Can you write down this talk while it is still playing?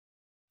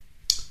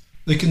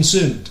The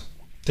Consumed,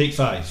 take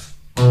 5.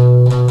 Your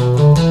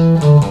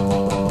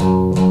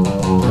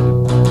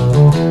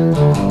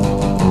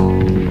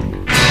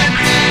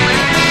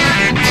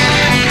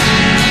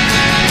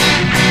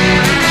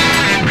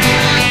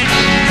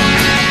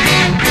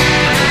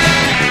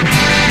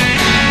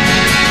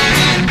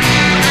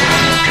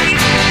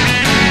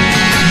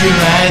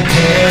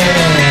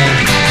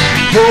iPad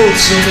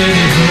holds so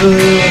many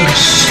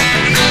books,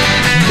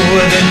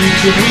 more than you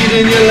can read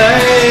in your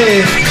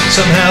life.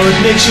 Somehow it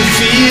makes you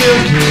feel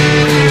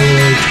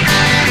good.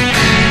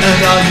 And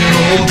all your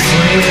old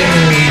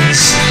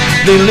friends,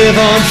 they live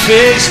on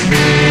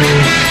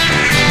Facebook.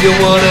 You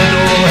wanna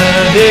know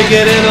how they're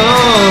getting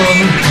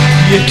on,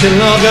 you can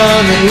log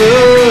on and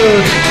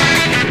look.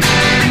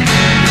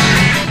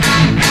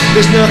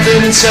 There's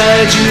nothing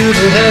inside you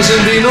that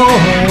hasn't been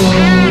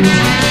owned.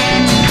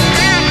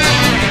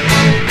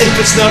 If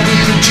it's not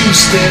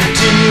reproduced, then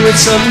to you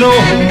it's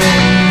unknown.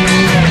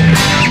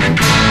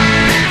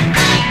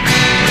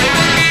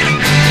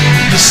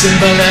 You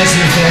symbolize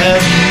the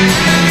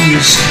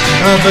values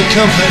of a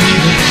company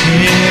that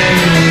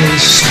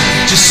cares,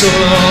 just so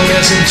long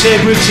as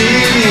integrity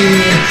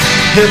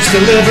helps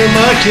deliver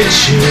market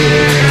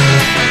share.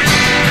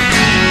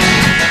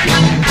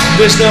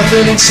 There's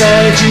nothing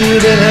inside you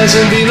that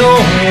hasn't been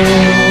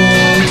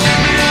owned.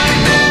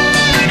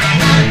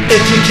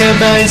 If you can't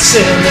buy and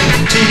sell it,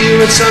 to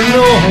you it's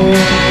unknown.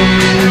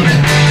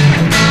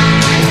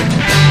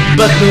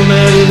 But no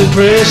matter the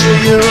pressure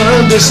you're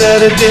under,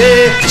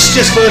 Saturday, it's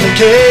just for the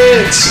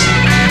kids.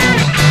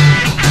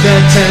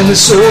 That time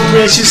is so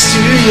precious to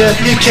you,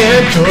 you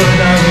can't cut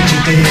out what you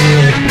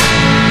did.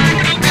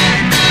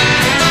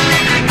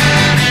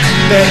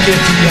 Back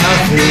at the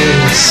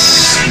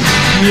office,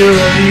 you're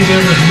a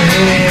leader of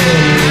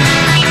men.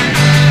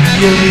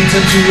 You lead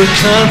them to a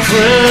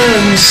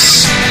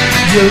conference,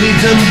 you lead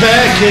them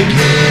back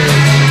again.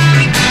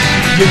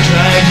 You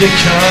drive your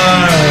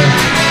car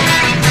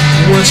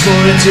once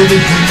more into the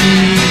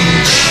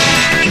breach.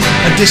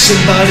 A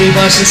disembodied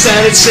voice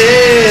inside it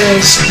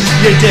says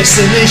your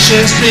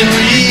destination's been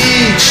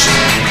reached.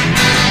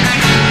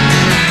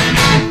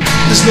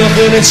 There's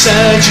nothing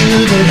inside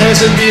you that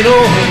hasn't been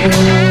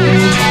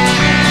owned.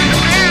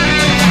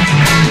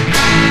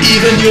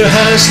 Even your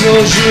house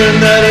knows you're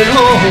not at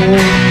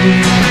home.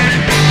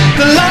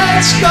 The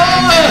lights go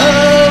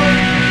out.